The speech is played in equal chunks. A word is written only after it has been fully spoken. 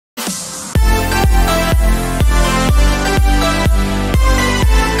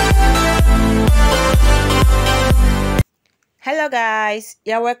Hello guys,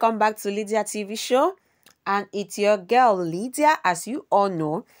 welcome back to Lydia TV show, and it's your girl Lydia. As you all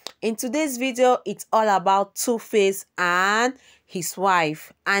know, in today's video it's all about Tuface and his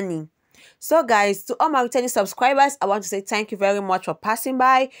wife Annie. So guys, to all my returning subscribers, I want to say thank you very much for passing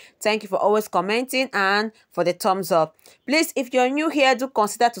by. Thank you for always commenting and for the thumbs up. Please, if you're new here, do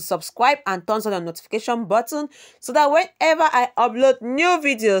consider to subscribe and turn on the notification button so that whenever I upload new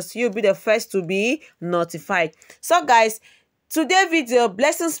videos, you'll be the first to be notified. So guys, today's video,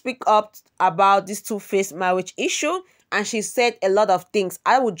 Blessing speak up about this Tuface marriage issue, and she said a lot of things.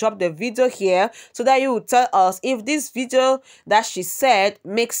 I will drop the video here so that you will tell us if this video that she said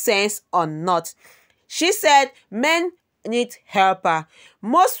makes sense or not. She said men need helper.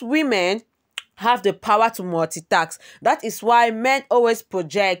 Most women have the power to multitask. That is why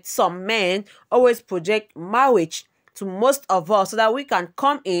some men always project marriage to most of us so that we can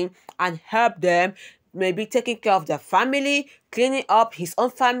come in and help them, maybe taking care of their family, cleaning up his own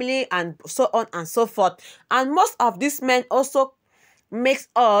family, and so on and so forth. And most of these men also makes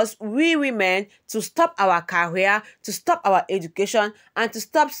us, we women, to stop our career, to stop our education, and to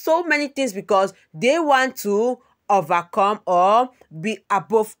stop so many things because they want to overcome or be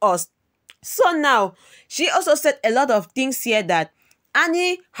above us. So now, she also said a lot of things here that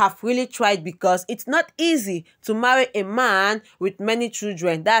Annie have really tried, because it's not easy to marry a man with many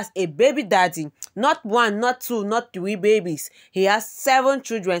children. That's a baby daddy. Not one, not two, not three babies. He has 7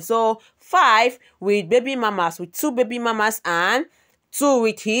 children. So 5 with baby mamas, with 2 baby mamas, and 2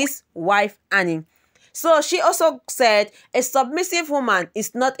 with his wife Annie. So she also said a submissive woman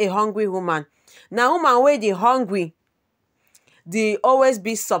is not a hungry woman. Now woman wey dey hungry, they always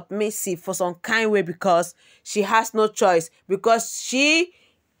be submissive for some kind way because she has no choice, because she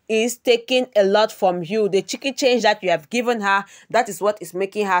is taking a lot from you. The chicken change that you have given her, that is what is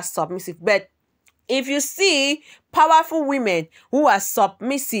making her submissive. But if you see powerful women who are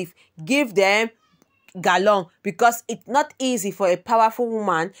submissive, give them galon, because it's not easy for a powerful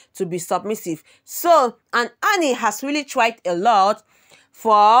woman to be submissive. So, and Annie has really tried a lot.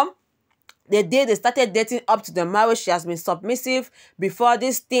 From the day they started dating up to the marriage, she has been submissive before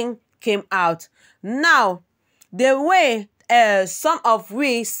this thing came out. Now, the way some of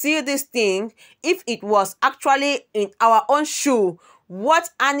we see this thing, if it was actually in our own shoe, what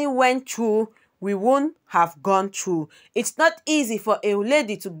Annie went through, we won't have gone through. It's not easy for a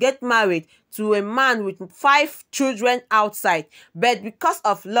lady to get married to a man with 5 children outside, but because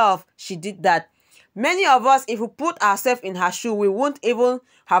of love, she did that. Many of us, if we put ourselves in her shoe, we won't even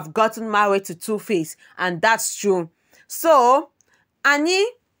have gotten married to Tuface, and that's true. So, Annie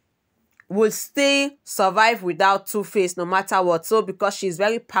will still survive without Tuface no matter what. So, because she's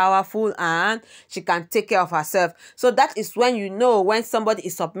very powerful and she can take care of herself. So, that is when you know when somebody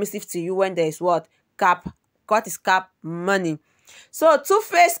is submissive to you, when there is what? Cap. What is cap? Money. So,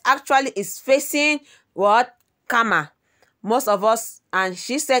 Tuface actually is facing what? Karma. Most of us, and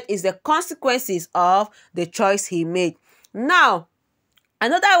she said, is the consequences of the choice he made. Now,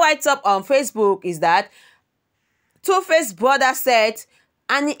 another write-up on Facebook is that Tuface's brother said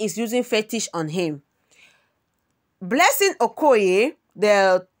Annie is using fetish on him. Blessing Okoye,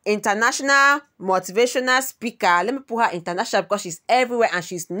 the international motivational speaker, let me put her international because she's everywhere and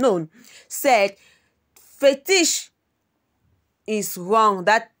she's known, said fetish is wrong,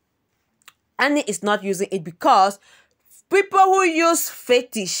 that Annie is not using it, because people who use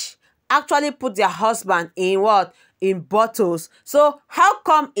fetish actually put their husband in what? In bottles. So how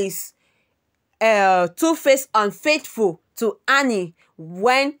come is Tuface unfaithful to Annie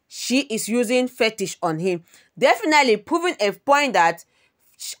when she is using fetish on him? Definitely proving a point that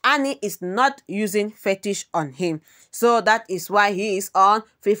Annie is not using fetish on him. So that is why he is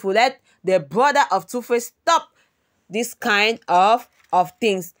unfaithful. Let the brother of Tuface stop this kind of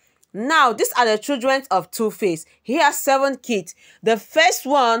things. Now, these are the children of Tuface. He has 7 kids. The first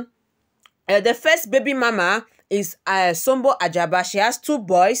one, the first baby mama is Sombo Ajaba. She has 2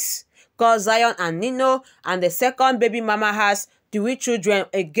 boys called Zion and Nino. And the second baby mama has 3 children,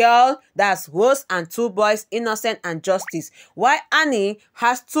 a girl, that's Rose, and 2 boys, Innocent and Justice. While Annie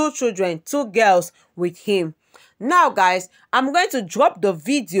has 2 children, 2 girls with him. Now, guys, I'm going to drop the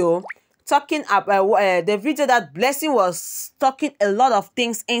video talking about the video that Blessing was talking a lot of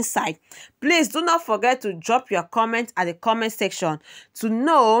things inside. Please do not forget to drop your comment at the comment section to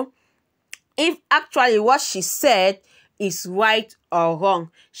know if actually what she said is right or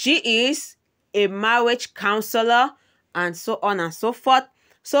wrong. She is a marriage counselor and so on and so forth.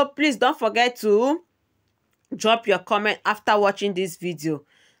 So please don't forget to drop your comment after watching this video.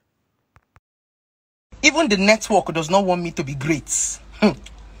 Even the network does not want me to be great.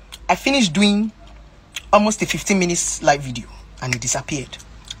 I finished doing almost a 15 minutes live video. and it disappeared.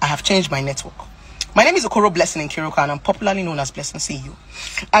 I have changed my network. My name is Okoro Blessing in Kiroka, and I'm popularly known as Blessing CEO.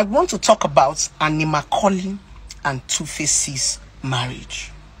 I want to talk about Animakoli and Tuface's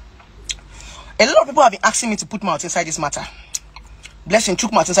marriage. A lot of people have been asking me to put mouth inside this matter. Blessing,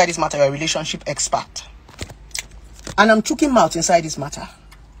 took mouth inside this matter. You're a relationship expert. And I'm choking mouth inside this matter.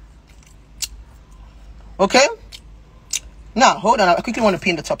 Okay? Now, hold on. I quickly want to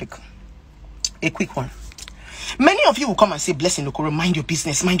pin the topic. A quick one. Many of you will come and say, Blessing Okoro, mind your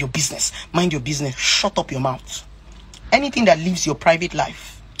business, mind your business, mind your business. Shut up your mouth. Anything that leaves your private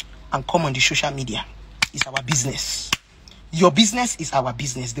life and come on the social media is our business. Your business is our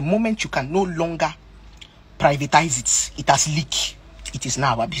business. The moment you can no longer privatize it, it has leaked. It is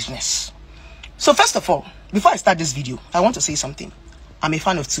now our business. So first of all, before I start this video, I want to say something. I'm a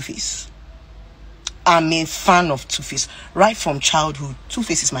fan of Tuface. I'm a fan of Tuface. Right from childhood,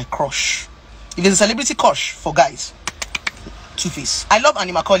 Tuface is my crush. If there's a celebrity crush for guys, Tuface. I love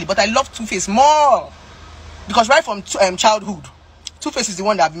Animakoli, but I love Tuface more. Because right from childhood, Tuface is the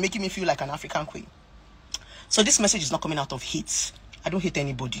one that has been making me feel like an African queen. So this message is not coming out of hate. I don't hate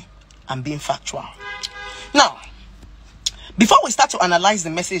anybody. I'm being factual. Now, before we start to analyze the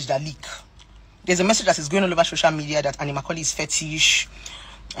message that leak, there's a message that is going all over social media that Animakoli is fetish.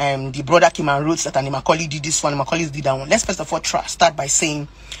 The brother came and wrote that Animakoli did this one, Animakoli did that one. Let's first of all start by saying,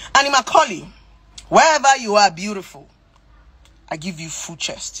 Animakoli, wherever you are, beautiful, I give you full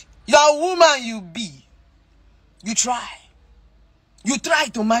chest. You're a woman, you be. You try. You try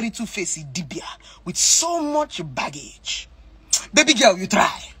to marry Tuface Dibia with so much baggage. Baby girl, you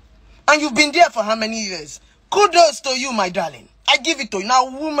try. And you've been there for how many years? Kudos to you, my darling. I give it to you. Now,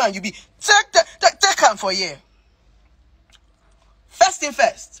 woman, you be. Take her for a year. First thing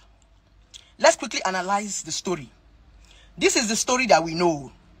first, let's quickly analyze the story. This is the story that we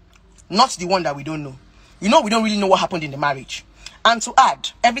know, not the one that we don't know. You know, we don't really know what happened in the marriage. And to add,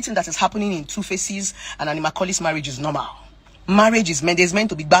 everything that is happening in Tuface's and Animakoli's marriage is normal. Marriage is meant, there's meant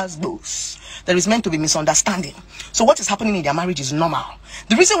to be buzz. There is meant to be misunderstanding. So what is happening in their marriage is normal.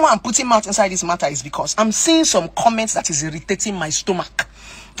 The reason why I'm putting mouth inside this matter is because I'm seeing some comments that is irritating my stomach.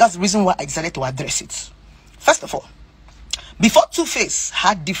 That's the reason why I decided to address it. First of all, before Tuface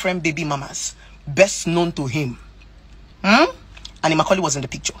had different baby mamas, best known to him, Animakoli was in the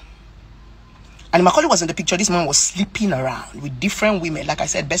picture. Animakoli was in the picture. This man was sleeping around with different women. Like I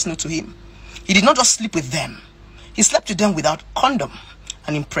said, best known to him. He did not just sleep with them. He slept with them without condom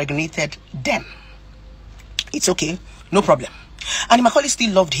and impregnated them. It's okay. No problem. Animakoli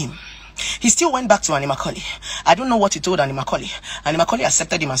still loved him. He still went back to Animakoli. I don't know what he told Animakoli. Animakoli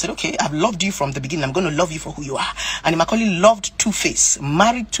accepted him and said, okay, I've loved you from the beginning. I'm going to love you for who you are. Animakoli loved Tuface,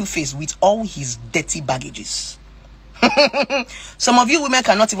 married Tuface with all his dirty baggages. Some of you women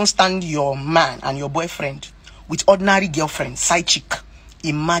cannot even stand your man and your boyfriend with ordinary girlfriend, side chick.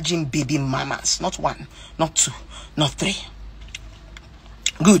 Imagine baby mamas. Not one, not two, not three.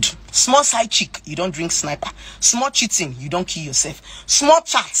 Good. Small side chick, you don't drink sniper. Small cheating, you don't kill yourself. Small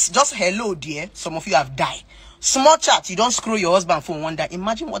chats, just hello dear. Some of you have died. Small chat, you don't scroll your husband for one day.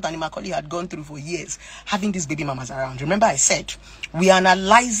 Imagine what Animakoli had gone through for years, having these baby mamas around. Remember I said, we are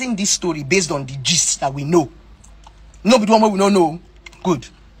analyzing this story based on the gist that we know. Nobody one we don't know. Good.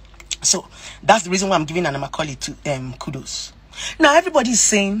 So, that's the reason why I'm giving Animakoli to kudos. Now, everybody is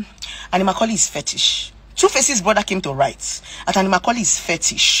saying Animakoli is fetish. Tuface's brother came to write that Animakoli is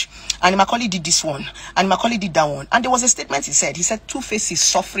fetish. Animakoli did this one. Animakoli did that one. And there was a statement he said. He said Tuface is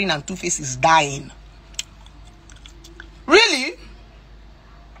suffering and Tuface is dying. Really?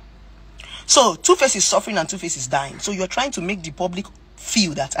 So Tuface is suffering and Tuface is dying. So you're trying to make the public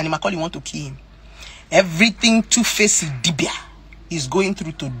feel that Animakoli want to kill him. Everything Tuface Dibia is going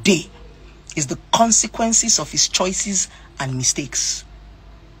through today is the consequences of his choices and mistakes.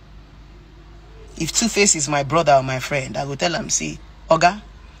 If Tuface is my brother or my friend, I will tell him, see, Oga,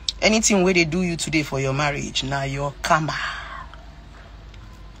 anything where they do you today for your marriage, now your karma.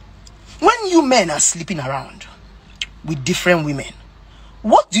 When you men are sleeping around with different women,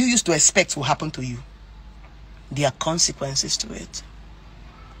 what do you used to expect will happen to you? There are consequences to it.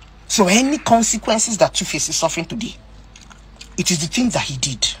 So any consequences that Tuface is suffering today, it is the things that he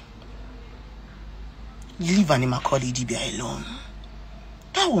did. Leave Animakoli Dibia alone.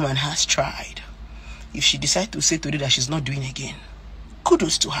 That woman has tried. If she decides to say today that she's not doing again,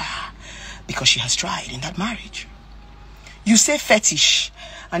 kudos to her, because she has tried in that marriage. You say fetish,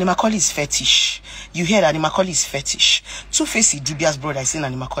 Animakoli is fetish. You hear that Animakoli is fetish. Tuface Dibia's brother is saying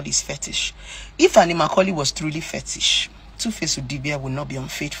Animakoli is fetish. If Animakoli was truly fetish, Tuface Dibia would not be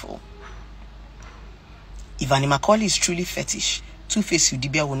unfaithful. If Animakoli is truly fetish, Tuface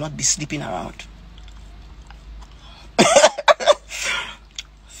Dibia will not be sleeping around.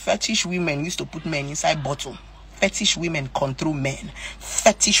 Fetish women used to put men inside bottle. Fetish women control men.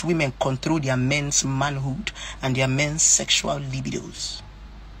 Fetish women control their men's manhood and their men's sexual libidos.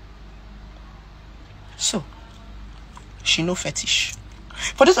 So, she no fetish.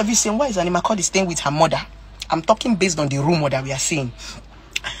 For those of you saying, why is Annie Macaulay staying with her mother? I'm talking based on the rumor that we are seeing.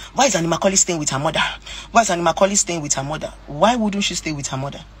 Why is Annie Macaulay staying with her mother? Why is Annie Macaulay staying with her mother? Why wouldn't she stay with her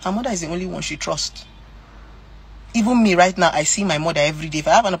mother? Her mother is the only one she trusts. Even me right now, I see my mother every day. If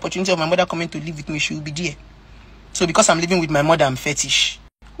I have an opportunity of my mother coming to live with me, she will be there. So because I'm living with my mother, I'm fetish.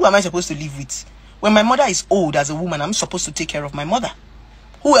 Who am I supposed to live with? When my mother is old as a woman, I'm supposed to take care of my mother.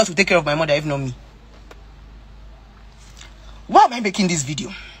 Who else will take care of my mother if not me? Why am I making this video?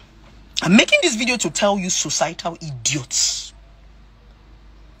 I'm making this video to tell you societal idiots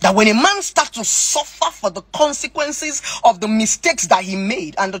that when a man starts to suffer for the consequences of the mistakes that he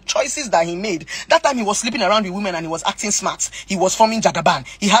made and the choices that he made, that time he was sleeping around with women and he was acting smart. He was forming Jagaban.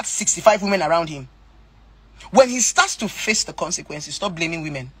 He had 65 women around him. When he starts to face the consequences, stop blaming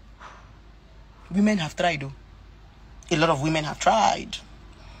women. Women have tried though. A lot of women have tried.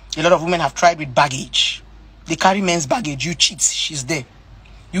 A lot of women have tried with baggage. They carry men's baggage. You cheat, she's there.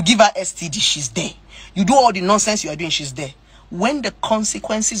 You give her STD, she's there. You do all the nonsense you are doing, she's there. When the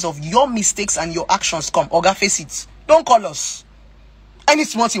consequences of your mistakes and your actions come, Oga, face it. Don't call us. Any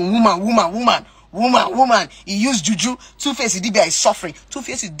small thing, woman. He used juju. Tuface Idibia is suffering.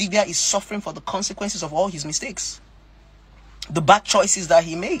 Tuface Idibia is suffering for the consequences of all his mistakes. The bad choices that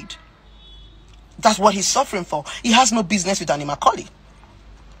he made. That's what he's suffering for. He has no business with Annie Macaulay.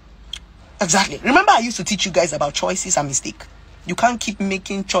 Exactly. Remember I used to teach you guys about choices and mistake. You can't keep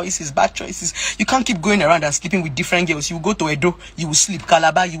making choices, bad choices. You can't keep going around and sleeping with different girls. You will go to Edo, you will sleep.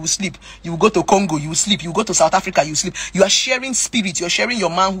 Calabar, you will sleep. You will go to Congo, you will sleep. You will go to South Africa, you will sleep. You are sharing spirit. You're sharing your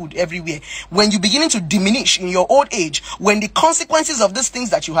manhood everywhere. When you're beginning to diminish in your old age, when the consequences of these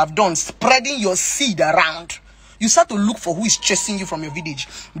things that you have done, spreading your seed around, you start to look for who is chasing you from your village.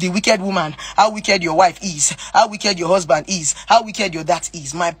 The wicked woman, how wicked your wife is, how wicked your husband is, how wicked your dad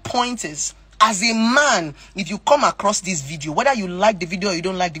is. My point is, as a man, if you come across this video, whether you like the video or you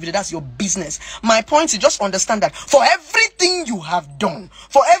don't like the video, that's your business. My point is just understand that for everything you have done,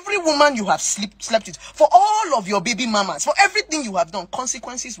 for every woman you have slept with, for all of your baby mamas, for everything you have done,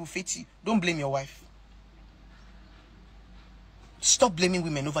 consequences will face you. Don't blame your wife. Stop blaming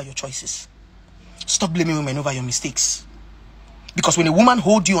women over your choices. Stop blaming women over your mistakes. Because when a woman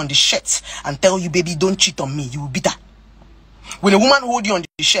hold you on the shirt and tell you, baby, don't cheat on me, you will beat her. When a woman hold you on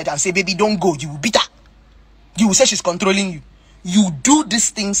the shirt and say, baby, don't go, you will beat her. You will say she's controlling you. You do these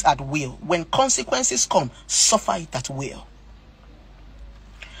things at will. When consequences come, suffer it at will.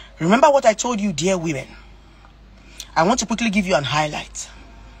 Remember what I told you, dear women. I want to quickly give you an highlight.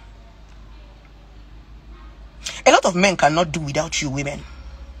 A lot of men cannot do without you, women.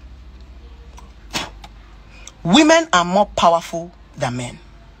 Women are more powerful than men.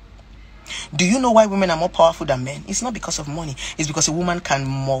 Do you know why women are more powerful than men? It's not because of money. It's because a woman can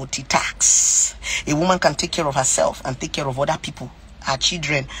multitask. A woman can take care of herself and take care of other people. Her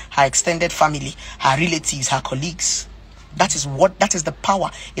children, her extended family, her relatives, her colleagues. That is the power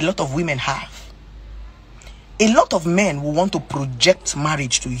a lot of women have. A lot of men will want to project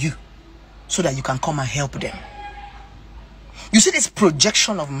marriage to you so that you can come and help them. You see, this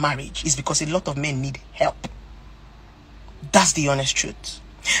projection of marriage is because a lot of men need help. That's the honest truth.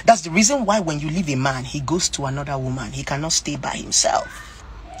 That's the reason why when you leave a man, he goes to another woman. He cannot stay by himself.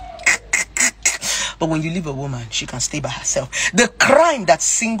 But when you leave a woman, she can stay by herself. The crime that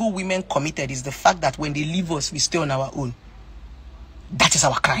single women committed is the fact that when they leave us, we stay on our own. That is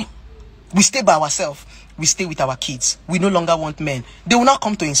our crime. We stay by ourselves. We stay with our kids. We no longer want men. They will not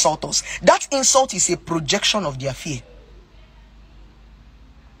come to insult us. That insult is a projection of their fear.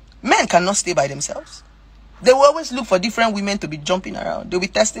 Men cannot stay by themselves. They will always look for different women to be jumping around. They'll be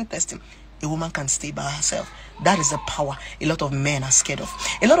testing. A woman can stay by herself. That is the power a lot of men are scared of.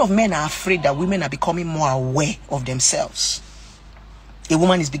 A lot of men are afraid that women are becoming more aware of themselves. A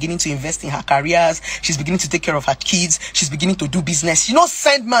woman is beginning to invest in her careers. She's beginning to take care of her kids. She's beginning to do business. You know,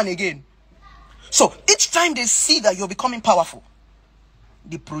 send man again. So each time they see that you're becoming powerful,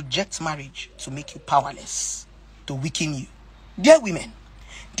 they project marriage to make you powerless, to weaken you. Dear women,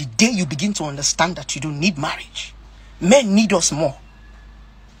 the day you begin to understand that you don't need marriage, men need us more.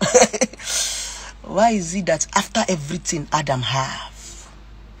 Why is it that after everything Adam have,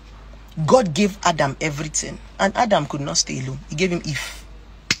 God gave Adam everything, and Adam could not stay alone? He gave him Eve.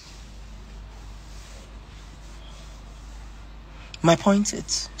 My point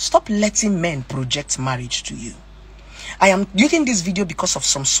is, stop letting men project marriage to you. I am making this video because of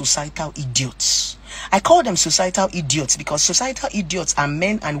some societal idiots. I call them societal idiots because societal idiots are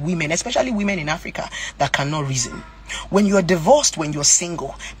men and women, especially women in Africa, that cannot reason. When you're divorced, when you're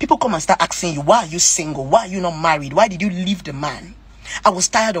single, people come and start asking you, why are you single? Why are you not married? Why did you leave the man? I was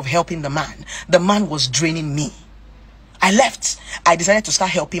tired of helping the man. The man was draining me. I left. I decided to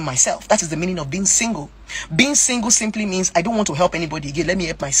start helping myself. That is the meaning of being single. Being single simply means I don't want to help anybody again. Let me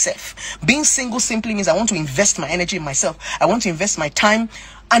help myself. Being single simply means I want to invest my energy in myself. I want to invest my time.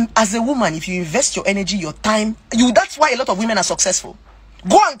 And as a woman, if you invest your energy, your time, that's why a lot of women are successful.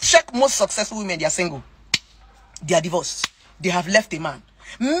 Go and check most successful women. They are single. They are divorced. They have left a man.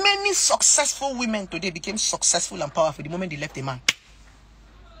 Many successful women today became successful and powerful the moment they left a man.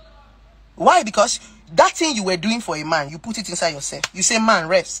 Why? Because that thing you were doing for a man, you put it inside yourself. You say, man,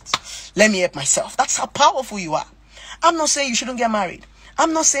 rest. Let me help myself. That's how powerful you are. I'm not saying you shouldn't get married.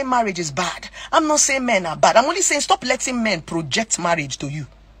 I'm not saying marriage is bad. I'm not saying men are bad. I'm only saying stop letting men project marriage to you.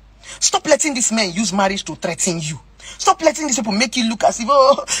 Stop letting these men use marriage to threaten you. Stop letting these people make you look as if,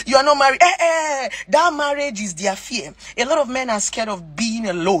 oh, you are not married. That marriage is their fear. A lot of men are scared of being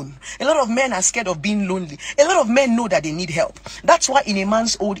alone. A lot of men are scared of being lonely. A lot of men know that they need help. That's why in a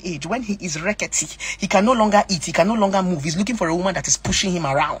man's old age, when he is rickety, he can no longer eat, he can no longer move. He's looking for a woman that is pushing him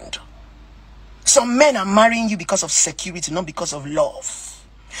around. Some men are marrying you because of security, not because of love.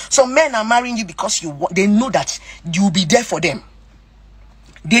 Some men are marrying you because they know that you will be there for them.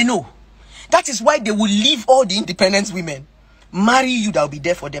 They know. That is why they will leave all the independent women, marry you that will be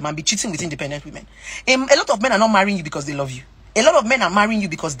there for them, and be cheating with independent women. A lot of men are not marrying you because they love you. A lot of men are marrying you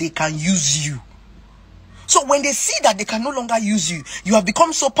because they can use you. So when they see that they can no longer use you, you have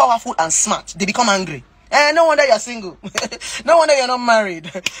become so powerful and smart, they become angry. No wonder you're single. No wonder you're not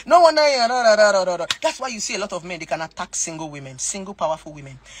married. No wonder you're not. That's why you see a lot of men, they can attack single women, single powerful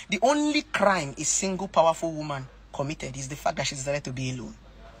women. The only crime a single powerful woman committed is the fact that she decided to be alone.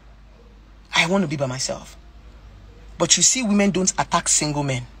 I want to be by myself. But you see, women don't attack single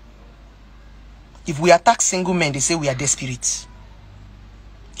men. If we attack single men, they say we are desperate.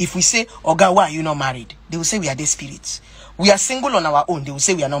 If we say, Oga, why are you not married? They will say we are desperate. We are single on our own. They will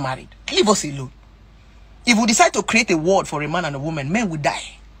say we are not married. Leave us alone. If we decide to create a world for a man and a woman, men will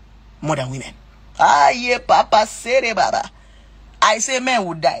die more than women. Yeah, Papa, say Baba. I say men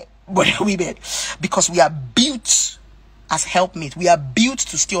will die more than women. Because we are built as helpmates. We are built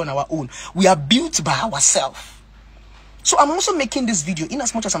to stay on our own. We are built by ourselves. So I'm also making this video in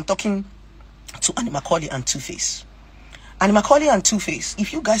as much as I'm talking to Annie Macaulay and Tuface. Annie Macaulay and Tuface,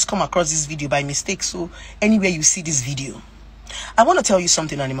 if you guys come across this video by mistake, so anywhere you see this video, I want to tell you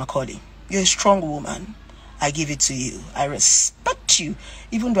something, Annie Macaulay. You're a strong woman. I give it to you. I respect you,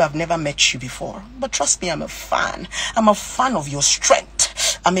 even though I've never met you before. But trust me, I'm a fan. I'm a fan of your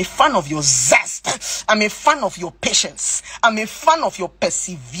strength. I'm a fan of your zest. I'm a fan of your patience. I'm a fan of your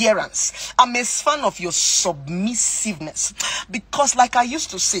perseverance. I'm a fan of your submissiveness. Because like I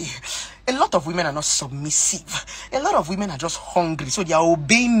used to say, a lot of women are not submissive. A lot of women are just hungry. So they are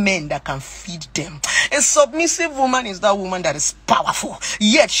obeying men that can feed them. A submissive woman is that woman that is powerful.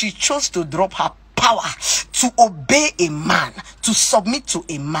 Yet she chose to drop her power to obey a man, to submit to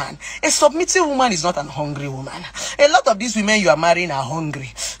a man. A submissive woman is not an hungry woman. A lot of these women you are marrying are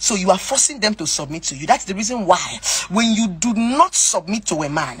hungry. So you are forcing them to submit to you. That's the reason why when you do not submit to a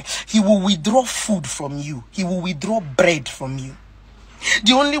man, he will withdraw food from you. He will withdraw bread from you.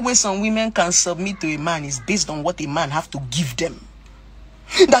 The only way some women can submit to a man is based on what a man have to give them.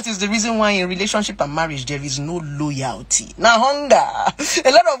 That is the reason why in relationship and marriage there is no loyalty. Now hunger. A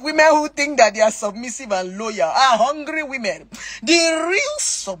lot of women who think that they are submissive and loyal are hungry women. The real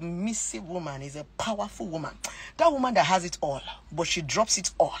submissive woman is a powerful woman. That woman that has it all, but she drops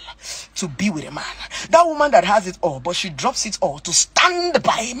it all to be with a man. That woman that has it all, but she drops it all to stand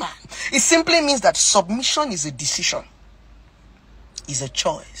by a man. It simply means that submission is a decision. Is a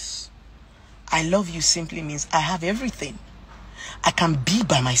choice. I love you simply means I have everything. I can be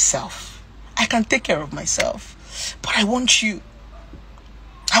by myself. I can take care of myself. But I want you.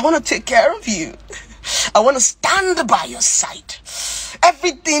 I want to take care of you. I want to stand by your side.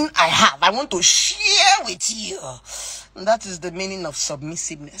 Everything I have, I want to share with you. And that is the meaning of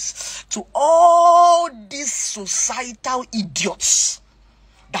submissiveness. To all these societal idiots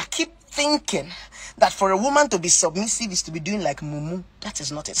that keep thinking that for a woman to be submissive is to be doing like mumu. That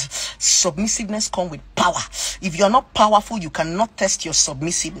is not it. Submissiveness comes with power. If you are not powerful, you cannot test your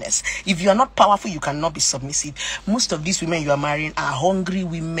submissiveness. If you are not powerful, you cannot be submissive. Most of these women you are marrying are hungry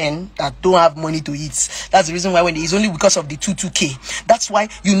women that don't have money to eat. That's the reason why when it's only because of the 2K. That's why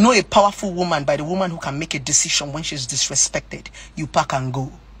you know a powerful woman by the woman who can make a decision when she's disrespected. You pack and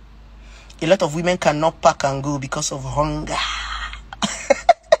go. A lot of women cannot pack and go because of hunger.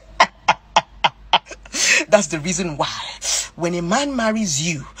 That's the reason why when a man marries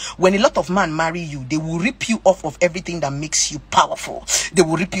you, when a lot of men marry you, they will rip you off of everything that makes you powerful. They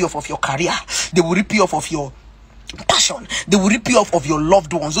will rip you off of your career. They will rip you off of your passion. They will rip you off of your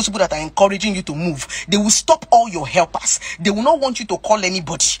loved ones, those people that are encouraging you to move. They will stop all your helpers. They will not want you to call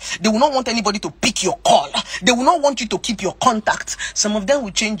anybody. They will not want anybody to pick your call. They will not want you to keep your contact. Some of them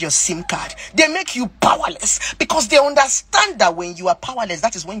will change your SIM card. They make you powerless because they understand that when you are powerless,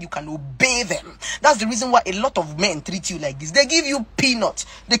 that is when you can obey them. That's the reason why a lot of men treat you like this. They give you peanuts.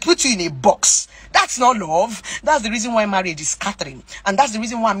 They put you in a box. That's not love. That's the reason why marriage is scattering. And that's the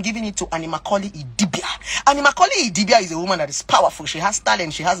reason why I'm giving it to Annie Macaulay Idibia. Annie Macaulay Idibia is a woman that is powerful. She has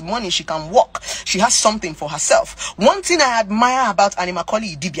talent. She has money. She can walk. She has something for herself. One thing I admire about Annie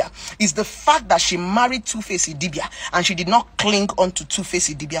Macaulay Idibia is the fact that she married Tuface Idibia and she did not cling on to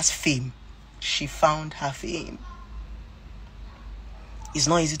Tuface Idibia's fame. She found her fame. It's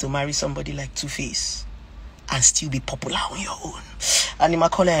not easy to marry somebody like Tuface and still be popular on your own. Annie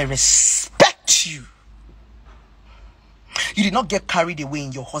Macaulay, I respect you. You did not get carried away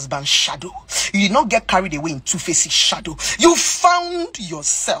in your husband's shadow. You did not get carried away in Tuface's shadow. You found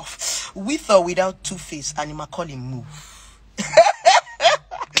yourself. With or without Tuface, Annie Macaulay move.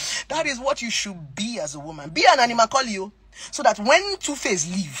 That is what you should be as a woman. Be an Annie Macaulay, so that when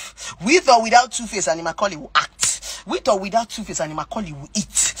Tuface leave, with or without Tuface, Annie Macaulay will act. With or without Tuface, Annie Macaulay will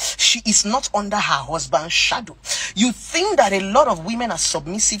eat. She is not under her husband's shadow. You think that a lot of women are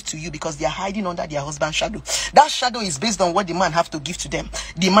submissive to you because they are hiding under their husband's shadow. That shadow is based on what the man have to give to them.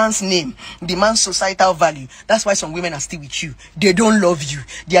 The man's name, the man's societal value. That's why some women are still with you. They don't love you.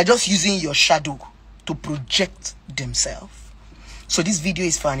 They are just using your shadow to project themselves. So this video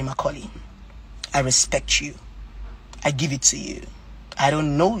is for Annie Macaulay. I respect you. I give it to you. I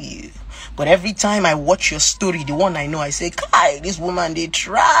don't know you, but every time I watch your story, the one I know, I say, Kai, this woman, they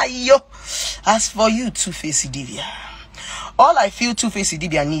try, yo. As for you, Tuface Idibia, all I feel Tuface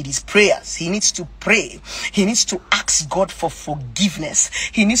Idibia need is prayers. He needs to pray. He needs to ask God for forgiveness.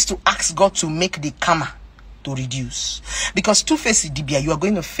 He needs to ask God to make the karma to reduce. Because Tuface Idibia, you are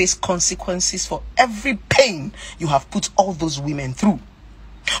going to face consequences for every pain you have put all those women through.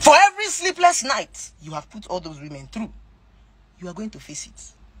 For every sleepless night you have put all those women through. You are going to face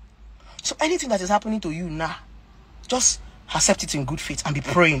it. So anything that is happening to you now, just accept it in good faith and be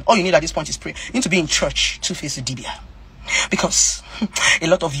praying. All you need at this point is prayer. You need to be in church to face the Idibia. Because a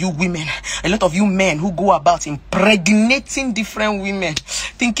lot of you women, a lot of you men who go about impregnating different women,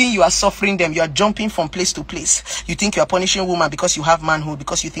 thinking you are suffering them, you are jumping from place to place. You think you are punishing a woman because you have manhood,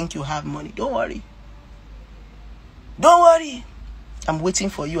 because you think you have money. Don't worry. Don't worry. I'm waiting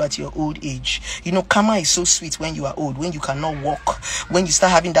for you at your old age. You know, karma is so sweet when you are old, when you cannot walk, when you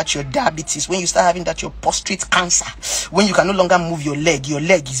start having that your diabetes, when you start having that your prostate cancer, when you can no longer move your leg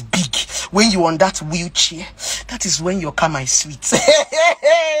is big, when you're on that wheelchair. That is when your karma is sweet.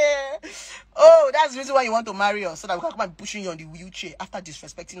 Oh, that's the reason why you want to marry us, so that we can come and pushing you on the wheelchair after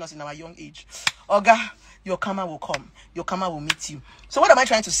disrespecting us in our young age. Oga, your karma will come. Your karma will meet you. So what am I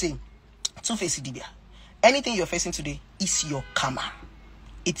trying to say? Tuface Idibia, anything you're facing today is your karma.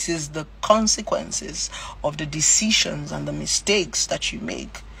 It is the consequences of the decisions and the mistakes that you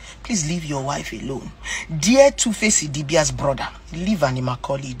make. Please leave your wife alone. Dear Tuface Idibia's brother, leave Annie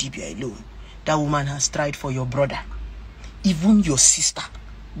Macaulay Idibia alone. That woman has tried for your brother. Even your sister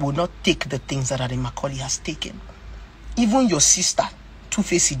will not take the things that Annie Macaulay has taken. Even your sister,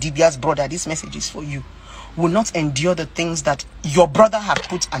 Tuface Idibia's brother, this message is for you, will not endure the things that your brother have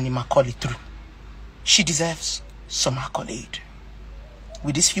put Annie Macaulay through. She deserves some accolade.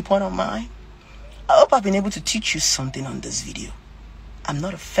 With this viewpoint of mine, I hope I've been able to teach you something on this video. I'm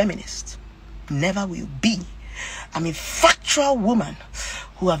not a feminist. Never will be. I'm a factual woman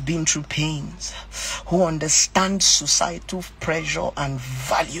who have been through pains, who understands societal pressure and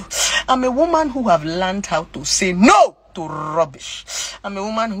value. I'm a woman who have learned how to say no to rubbish. I'm a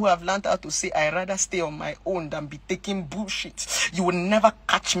woman who have learned how to say I rather stay on my own than be taking bullshit. You will never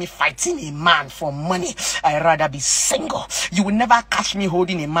catch me fighting a man for money. I rather be single. You will never catch me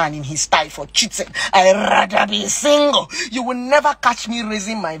holding a man in his tie for cheating. I rather be single. You will never catch me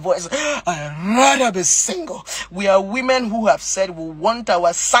raising my voice. I rather be single. We are women who have said we want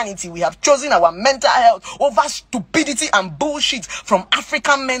our sanity. We have chosen our mental health over stupidity and bullshit from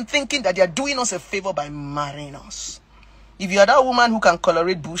African men thinking that they are doing us a favor by marrying us. If you are that woman who can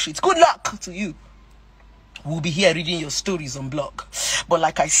tolerate bullshit, good luck to you. We'll be here reading your stories on blog. But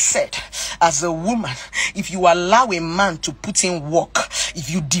like I said, as a woman, if you allow a man to put in work, if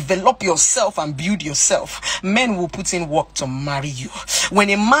you develop yourself and build yourself, men will put in work to marry you. When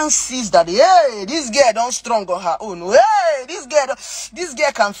a man sees that, hey, this girl don't strong on her own, hey, this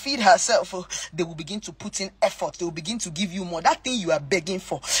girl can feed herself, they will begin to put in effort. They will begin to give you more. That thing you are begging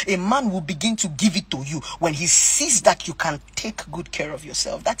for, a man will begin to give it to you when he sees that you can take good care of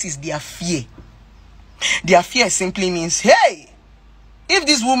yourself. That is their fear. Their fear simply means, hey, if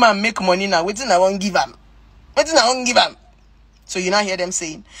this woman make money now, waiting I won't give them. Waiting I won't give them. So you now hear them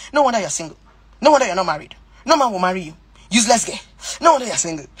saying, no wonder you're single. No wonder you're not married. No man will marry you. Useless girl. No wonder you're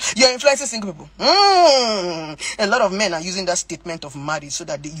single. You're influencing single people. A lot of men are using that statement of marriage so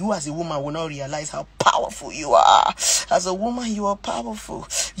that you as a woman will not realize how powerful you are. As a woman, you are powerful.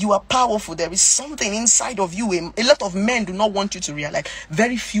 You are powerful. There is something inside of you. A lot of men do not want you to realize.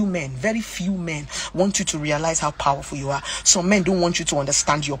 Very few men want you to realize how powerful you are. Some men don't want you to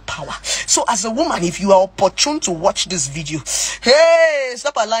understand your power. So as a woman, if you are opportune to watch this video, hey,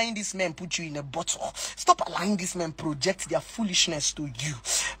 stop allowing these men put you in a bottle. Stop allowing these men project their foolishness to you.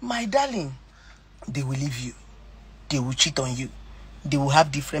 My darling, they will leave you. They will cheat on you. They will have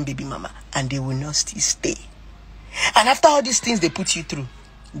different baby mama and they will not still stay. And after all these things they put you through,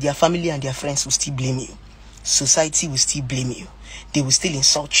 their family and their friends will still blame you. Society will still blame you. They will still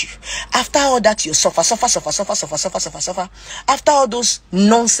insult you. After all that you suffer. After all those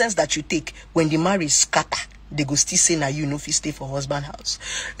nonsense that you take, when the marriage scatter, they go still say, now you know if you stay for husband house.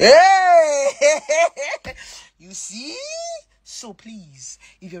 Hey! You see? So please,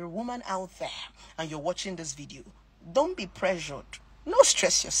 if you're a woman out there and you're watching this video, don't be pressured. No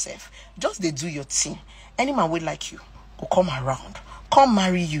stress yourself. Just they do your thing. Any man will like you will come around, come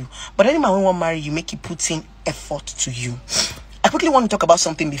marry you. But any man will want marry you, make it put in effort to you. I quickly want to talk about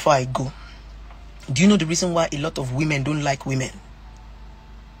something before I go. Do you know the reason why a lot of women don't like women?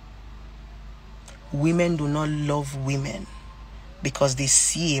 Women do not love women because they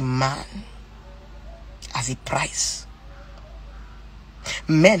see a man as a price.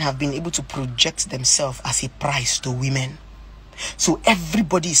 Men have been able to project themselves as a price to women. So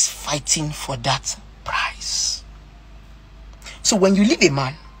everybody is fighting for that price. So when you leave a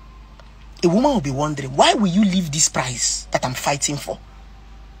man, a woman will be wondering, why will you leave this price that I'm fighting for?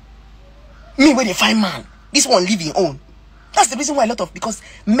 Me, when they find man, this one leave his own. That's the reason why because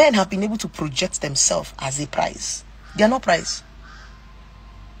men have been able to project themselves as a price. They are not price.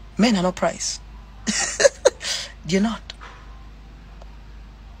 Men are not price. They're not.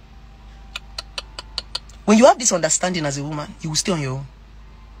 When you have this understanding as a woman, you will stay on your own.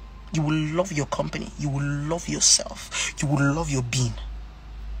 You will love your company. You will love yourself. You will love your being.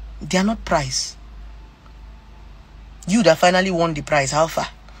 They are not price. You that finally won the prize, how far?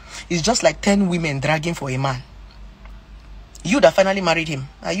 It's just like 10 women dragging for a man. You that finally married him,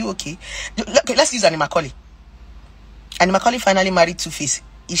 are you okay? Okay, let's use Annie Macaulay. Annie Macaulay finally married Tuface.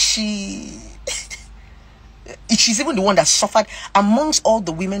 Is she... She's even the one that suffered amongst all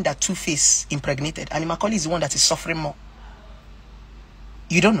the women that Tuface impregnated. Annie Macaulay is the one that is suffering more.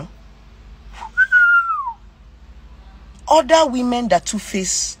 You don't know. Other women that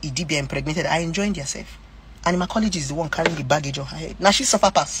Tuface Idibia impregnated are enjoying themselves. Annie Macaulay is the one carrying the baggage on her head. Now she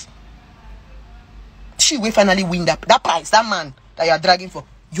suffer pass. She will finally win that prize, that man that you are dragging for.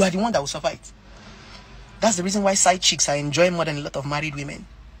 You are the one that will suffer it. That's the reason why side chicks are enjoying more than a lot of married women.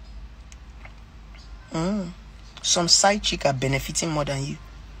 Some side chick are benefiting more than you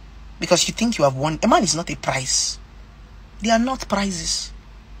because you think you have won. A man is not a prize. They are not prizes.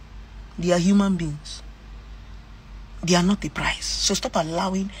 They are human beings. They are not a prize. So stop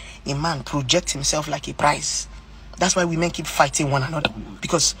allowing a man project himself like a prize. That's why women keep fighting one another,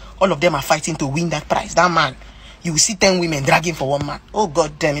 because all of them are fighting to win that prize. That man, you will see 10 women dragging for one man. Oh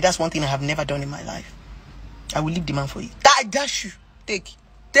God damn it, that's one thing I have never done in my life. I will leave the man for you. I dash you. Take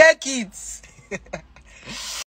it.